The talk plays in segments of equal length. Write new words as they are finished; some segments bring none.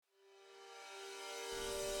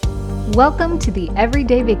Welcome to the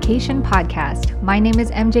Everyday Vacation Podcast. My name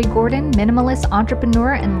is MJ Gordon, minimalist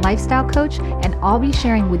entrepreneur and lifestyle coach, and I'll be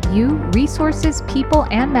sharing with you resources, people,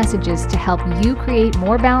 and messages to help you create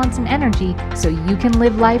more balance and energy so you can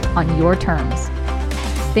live life on your terms.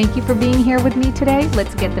 Thank you for being here with me today.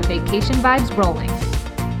 Let's get the vacation vibes rolling.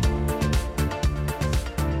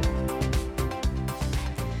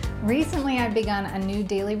 Recently, I've begun a new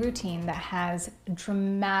daily routine that has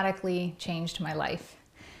dramatically changed my life.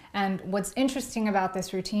 And what's interesting about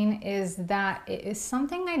this routine is that it is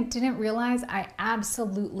something I didn't realize I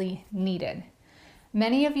absolutely needed.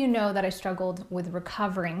 Many of you know that I struggled with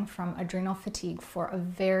recovering from adrenal fatigue for a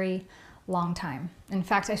very long time. In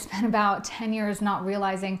fact, I spent about 10 years not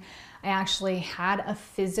realizing I actually had a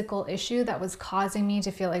physical issue that was causing me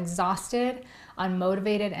to feel exhausted,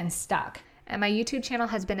 unmotivated, and stuck. And my YouTube channel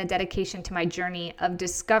has been a dedication to my journey of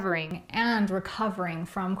discovering and recovering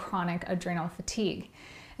from chronic adrenal fatigue.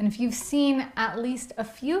 And if you've seen at least a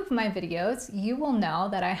few of my videos, you will know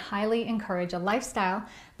that I highly encourage a lifestyle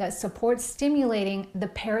that supports stimulating the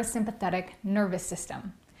parasympathetic nervous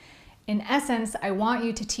system. In essence, I want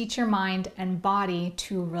you to teach your mind and body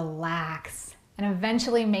to relax and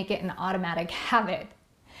eventually make it an automatic habit.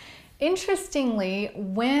 Interestingly,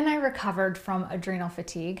 when I recovered from adrenal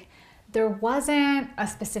fatigue, there wasn't a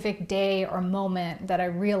specific day or moment that I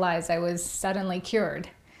realized I was suddenly cured.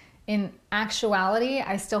 In actuality,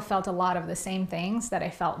 I still felt a lot of the same things that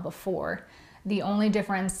I felt before. The only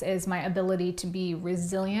difference is my ability to be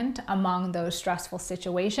resilient among those stressful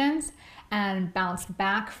situations and bounce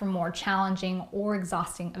back from more challenging or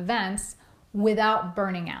exhausting events without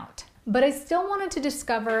burning out. But I still wanted to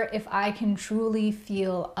discover if I can truly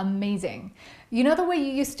feel amazing. You know the way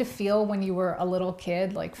you used to feel when you were a little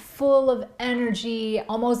kid, like full of energy,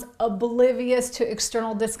 almost oblivious to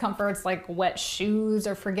external discomforts like wet shoes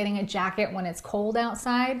or forgetting a jacket when it's cold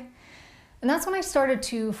outside? And that's when I started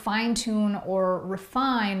to fine-tune or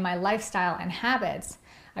refine my lifestyle and habits.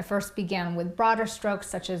 I first began with broader strokes,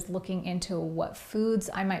 such as looking into what foods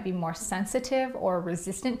I might be more sensitive or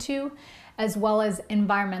resistant to, as well as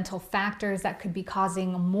environmental factors that could be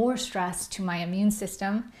causing more stress to my immune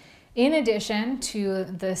system, in addition to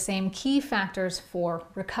the same key factors for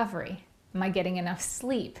recovery. Am I getting enough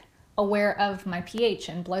sleep? Aware of my pH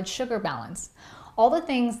and blood sugar balance? All the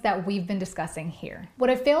things that we've been discussing here. What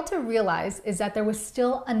I failed to realize is that there was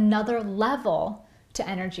still another level to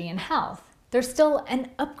energy and health. There's still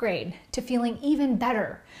an upgrade to feeling even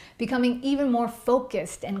better, becoming even more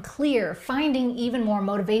focused and clear, finding even more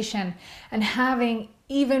motivation, and having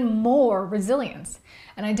even more resilience.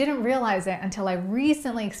 And I didn't realize it until I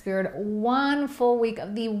recently experienced one full week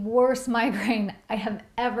of the worst migraine I have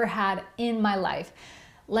ever had in my life.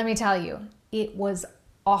 Let me tell you, it was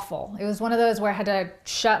awful. It was one of those where I had to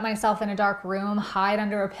shut myself in a dark room, hide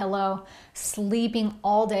under a pillow, sleeping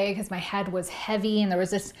all day because my head was heavy and there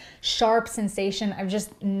was this sharp sensation. I've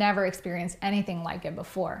just never experienced anything like it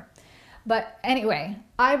before. But anyway,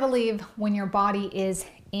 I believe when your body is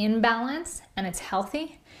in balance and it's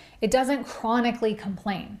healthy, it doesn't chronically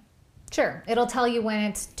complain. Sure, it'll tell you when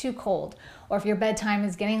it's too cold or if your bedtime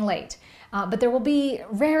is getting late. But there will be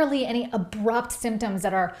rarely any abrupt symptoms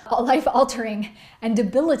that are life-altering and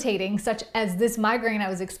debilitating, such as this migraine I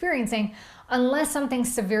was experiencing, unless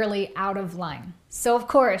something's severely out of line. So of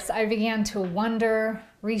course, I began to wonder,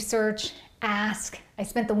 research, ask. I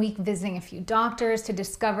spent the week visiting a few doctors to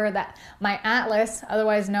discover that my atlas,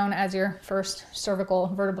 otherwise known as your first cervical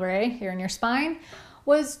vertebrae here in your spine,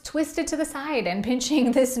 was twisted to the side and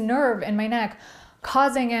pinching this nerve in my neck,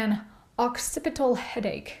 causing an occipital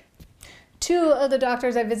headache. Two of the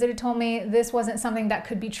doctors I visited told me this wasn't something that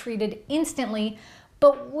could be treated instantly,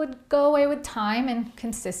 but would go away with time and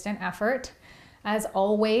consistent effort. As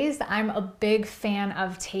always, I'm a big fan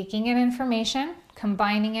of taking in information,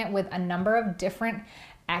 combining it with a number of different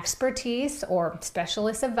expertise or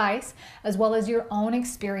specialist advice, as well as your own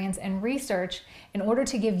experience and research in order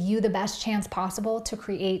to give you the best chance possible to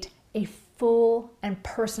create a full and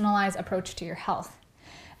personalized approach to your health.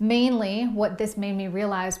 Mainly, what this made me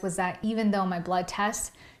realize was that even though my blood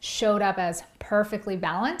tests showed up as perfectly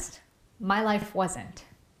balanced, my life wasn't.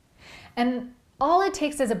 And all it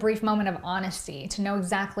takes is a brief moment of honesty to know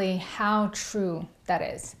exactly how true that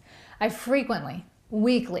is. I frequently,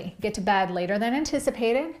 weekly, get to bed later than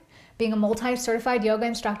anticipated. Being a multi-certified yoga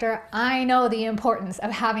instructor, I know the importance of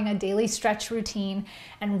having a daily stretch routine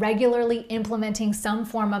and regularly implementing some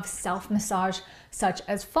form of self-massage, such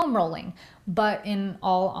as foam rolling. But in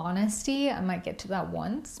all honesty, I might get to that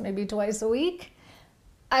once, maybe twice a week.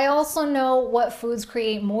 I also know what foods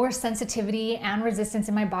create more sensitivity and resistance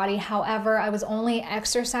in my body. However, I was only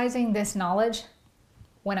exercising this knowledge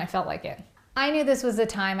when I felt like it. I knew this was the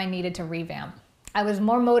time I needed to revamp. I was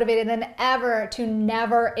more motivated than ever to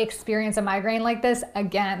never experience a migraine like this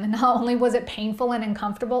again. Not only was it painful and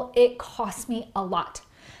uncomfortable, it cost me a lot.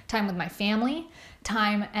 Time with my family,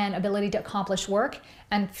 time and ability to accomplish work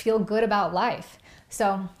and feel good about life.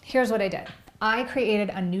 So here's what I did. I created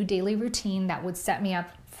a new daily routine that would set me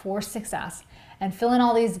up for success and fill in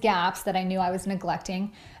all these gaps that I knew I was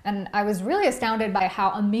neglecting. And I was really astounded by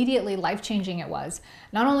how immediately life-changing it was.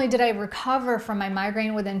 Not only did I recover from my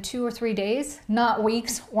migraine within 2 or 3 days, not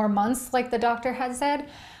weeks or months like the doctor had said,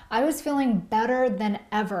 I was feeling better than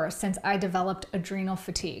ever since I developed adrenal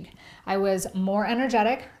fatigue. I was more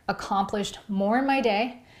energetic, accomplished more in my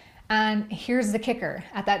day, and here's the kicker.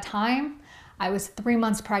 At that time, I was 3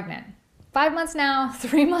 months pregnant. 5 months now,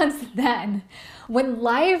 3 months then. When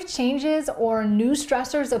life changes or new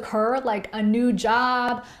stressors occur, like a new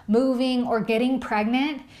job, moving, or getting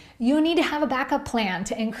pregnant, you need to have a backup plan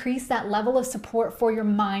to increase that level of support for your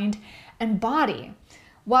mind and body.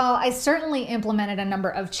 While I certainly implemented a number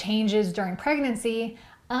of changes during pregnancy,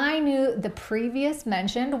 I knew the previous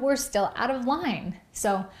mentioned were still out of line.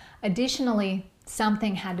 So additionally,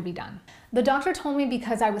 something had to be done. The doctor told me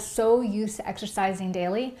because I was so used to exercising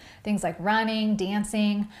daily, things like running,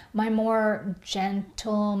 dancing, my more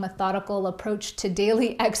gentle, methodical approach to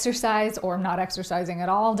daily exercise, or not exercising at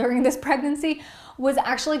all during this pregnancy, was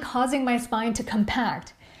actually causing my spine to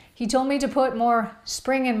compact. He told me to put more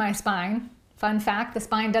spring in my spine. Fun fact, the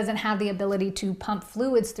spine doesn't have the ability to pump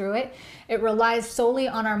fluids through it. It relies solely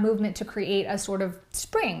on our movement to create a sort of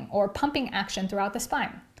spring or pumping action throughout the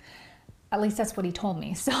spine. At least that's what he told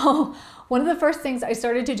me. So one of the first things I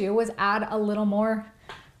started to do was add a little more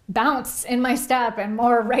bounce in my step and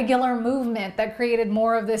more regular movement that created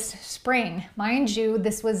more of this spring. Mind you,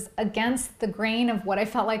 this was against the grain of what I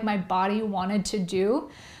felt like my body wanted to do.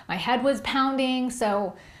 My head was pounding,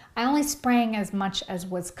 so I only sprang as much as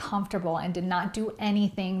was comfortable and did not do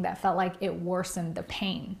anything that felt like it worsened the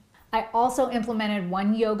pain. I also implemented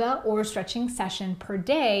one yoga or stretching session per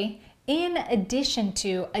day in addition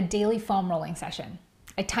to a daily foam rolling session.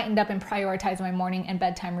 I tightened up and prioritized my morning and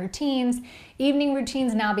bedtime routines. Evening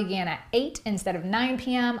routines now began at 8 instead of 9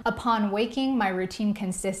 p.m. Upon waking, my routine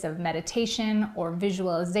consists of meditation or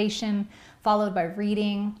visualization, followed by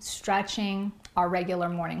reading, stretching, our regular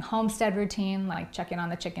morning homestead routine, like checking on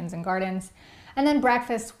the chickens and gardens, and then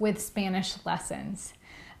breakfast with Spanish lessons.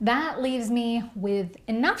 That leaves me with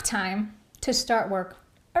enough time to start work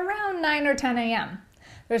around 9 or 10 a.m.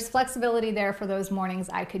 There's flexibility there for those mornings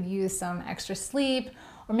I could use some extra sleep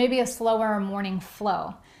or maybe a slower morning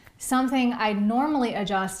flow. Something I normally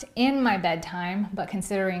adjust in my bedtime, but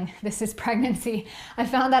considering this is pregnancy, I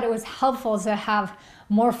found that it was helpful to have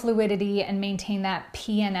more fluidity and maintain that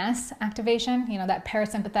PNS activation, that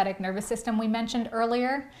parasympathetic nervous system we mentioned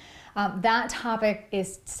earlier. That topic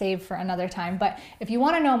is saved for another time, but if you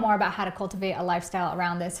want to know more about how to cultivate a lifestyle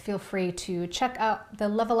around this, feel free to check out the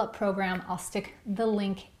Level Up program. I'll stick the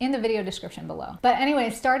link in the video description below. But anyway,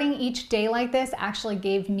 starting each day like this actually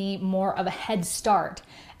gave me more of a head start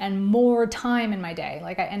and more time in my day.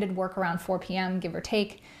 Like I ended work around 4 p.m., give or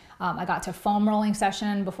take. I got to foam rolling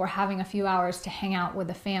session before having a few hours to hang out with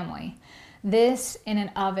the family. This in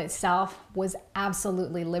and of itself was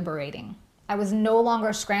absolutely liberating. I was no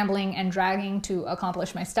longer scrambling and dragging to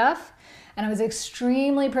accomplish my stuff, and I was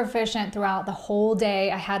extremely proficient throughout the whole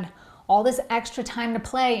day. I had all this extra time to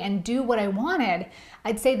play and do what I wanted.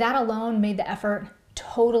 I'd say that alone made the effort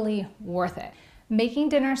totally worth it. Making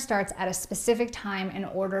dinner starts at a specific time in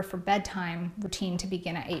order for bedtime routine to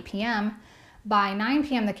begin at 8 p.m. By 9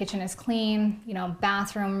 p.m. the kitchen is clean,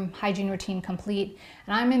 bathroom hygiene routine complete,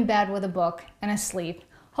 and I'm in bed with a book and asleep,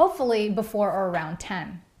 hopefully before or around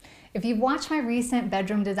 10. If you've watched my recent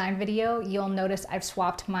bedroom design video, you'll notice I've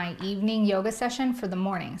swapped my evening yoga session for the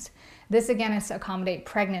mornings. This again is to accommodate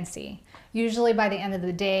pregnancy. Usually by the end of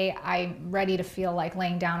the day, I'm ready to feel like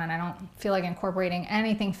laying down and I don't feel like incorporating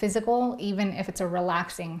anything physical, even if it's a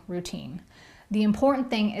relaxing routine. The important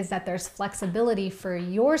thing is that there's flexibility for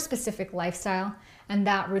your specific lifestyle and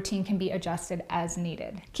that routine can be adjusted as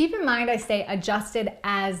needed. Keep in mind I say adjusted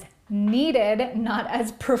as needed, not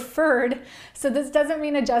as preferred. So this doesn't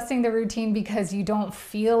mean adjusting the routine because you don't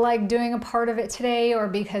feel like doing a part of it today or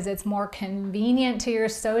because it's more convenient to your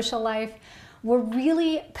social life. We're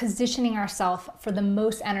really positioning ourselves for the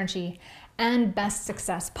most energy and best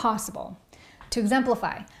success possible. To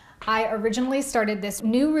exemplify, I originally started this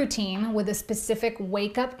new routine with a specific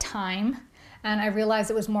wake-up time, and I realized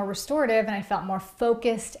it was more restorative and I felt more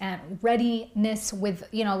focused and readiness with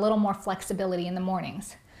a little more flexibility in the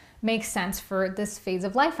mornings. Makes sense for this phase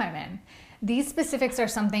of life I'm in. These specifics are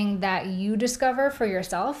something that you discover for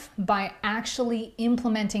yourself by actually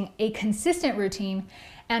implementing a consistent routine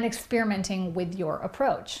and experimenting with your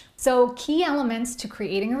approach. So, key elements to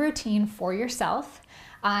creating a routine for yourself.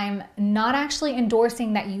 I'm not actually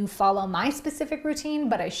endorsing that you follow my specific routine,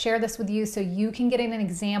 but I share this with you so you can get an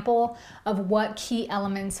example of what key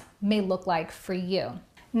elements may look like for you.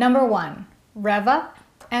 Number 1, rev up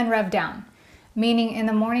and rev down. Meaning in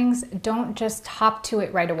the mornings, don't just hop to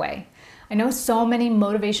it right away. I know so many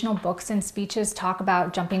motivational books and speeches talk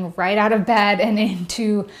about jumping right out of bed and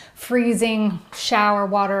into freezing shower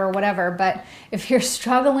water or whatever, but if you're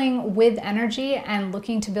struggling with energy and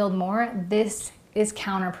looking to build more, this is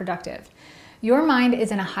counterproductive. Your mind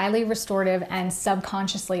is in a highly restorative and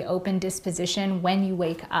subconsciously open disposition when you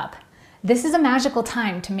wake up. This is a magical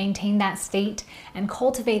time to maintain that state and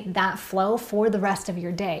cultivate that flow for the rest of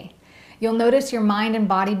your day. You'll notice your mind and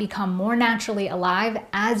body become more naturally alive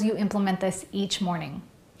as you implement this each morning.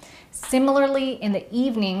 Similarly, in the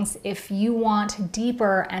evenings, if you want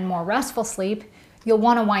deeper and more restful sleep, you'll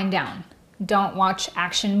want to wind down. Don't watch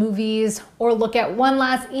action movies or look at one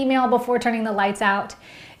last email before turning the lights out.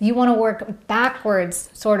 You want to work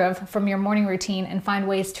backwards, sort of, from your morning routine and find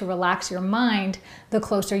ways to relax your mind the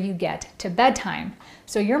closer you get to bedtime.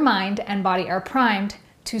 So your mind and body are primed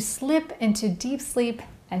to slip into deep sleep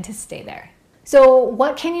and to stay there. So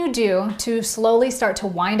what can you do to slowly start to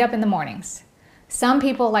wind up in the mornings? Some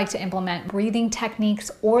people like to implement breathing techniques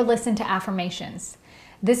or listen to affirmations.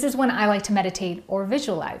 This is when I like to meditate or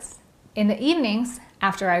visualize. In the evenings,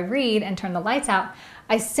 after I read and turn the lights out,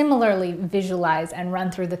 I similarly visualize and run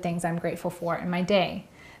through the things I'm grateful for in my day.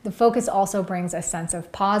 The focus also brings a sense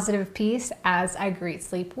of positive peace as I greet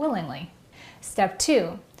sleep willingly. Step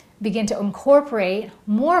 2, begin to incorporate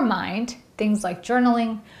more mind, things like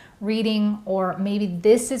journaling, reading, or maybe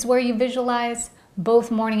this is where you visualize.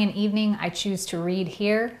 Both morning and evening, I choose to read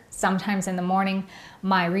here. Sometimes in the morning,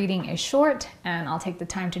 my reading is short and I'll take the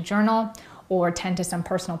time to journal or tend to some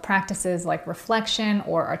personal practices like reflection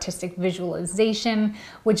or artistic visualization,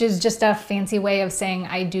 which is just a fancy way of saying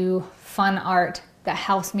I do fun art that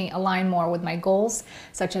helps me align more with my goals,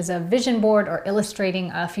 such as a vision board or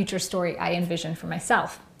illustrating a future story I envision for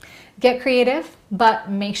myself. Get creative, but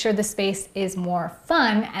make sure the space is more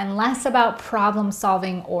fun and less about problem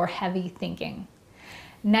solving or heavy thinking.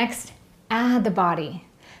 Next, add the body.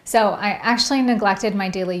 So I actually neglected my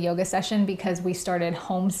daily yoga session because we started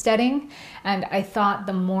homesteading and I thought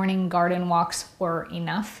the morning garden walks were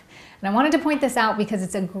enough. And I wanted to point this out because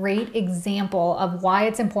it's a great example of why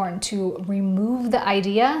it's important to remove the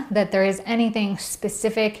idea that there is anything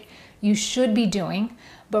specific you should be doing,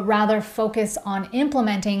 but rather focus on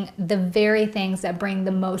implementing the very things that bring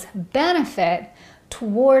the most benefit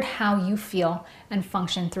toward how you feel and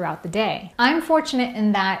function throughout the day. I'm fortunate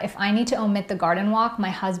in that if I need to omit the garden walk, my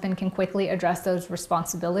husband can quickly address those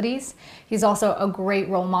responsibilities. He's also a great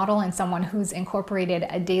role model and someone who's incorporated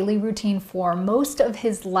a daily routine for most of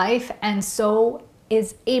his life and so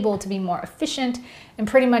is able to be more efficient in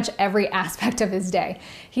pretty much every aspect of his day.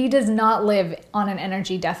 He does not live on an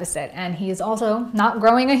energy deficit and he is also not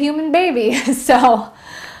growing a human baby. So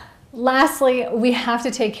lastly, we have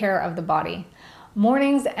to take care of the body.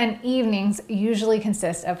 Mornings and evenings usually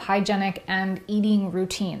consist of hygienic and eating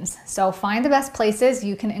routines. So find the best places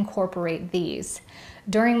you can incorporate these.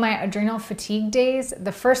 During my adrenal fatigue days,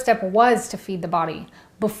 the first step was to feed the body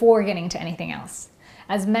before getting to anything else.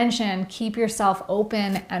 As mentioned, keep yourself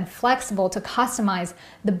open and flexible to customize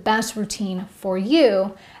the best routine for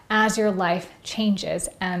you as your life changes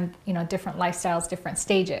and, different lifestyles, different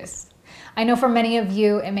stages. I know for many of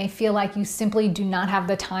you, it may feel like you simply do not have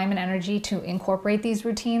the time and energy to incorporate these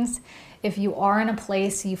routines. If you are in a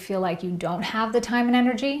place you feel like you don't have the time and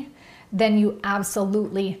energy, then you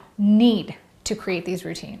absolutely need to create these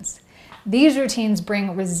routines. These routines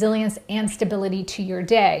bring resilience and stability to your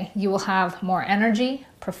day. You will have more energy,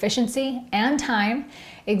 proficiency, and time,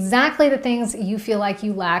 exactly the things you feel like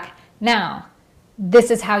you lack now.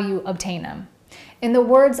 This is how you obtain them. In the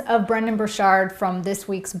words of Brendon Burchard from this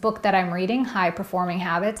week's book that I'm reading, High Performing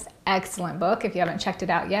Habits, excellent book. If you haven't checked it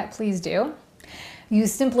out yet, please do. You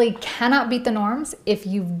simply cannot beat the norms if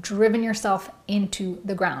you've driven yourself into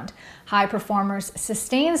the ground. High performers'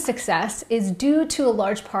 sustained success is due to a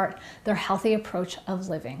large part their healthy approach of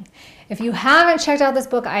living. If you haven't checked out this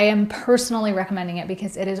book, I am personally recommending it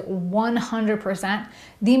because it is 100%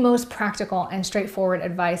 the most practical and straightforward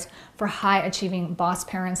advice for high achieving boss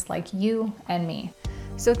parents like you and me.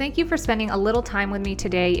 So thank you for spending a little time with me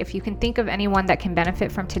today. If you can think of anyone that can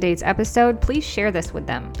benefit from today's episode, please share this with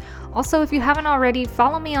them. Also, if you haven't already,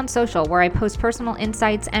 follow me on social where I post personal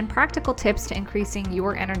insights and practical tips to increasing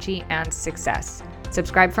your energy and success.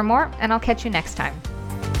 Subscribe for more, and I'll catch you next time.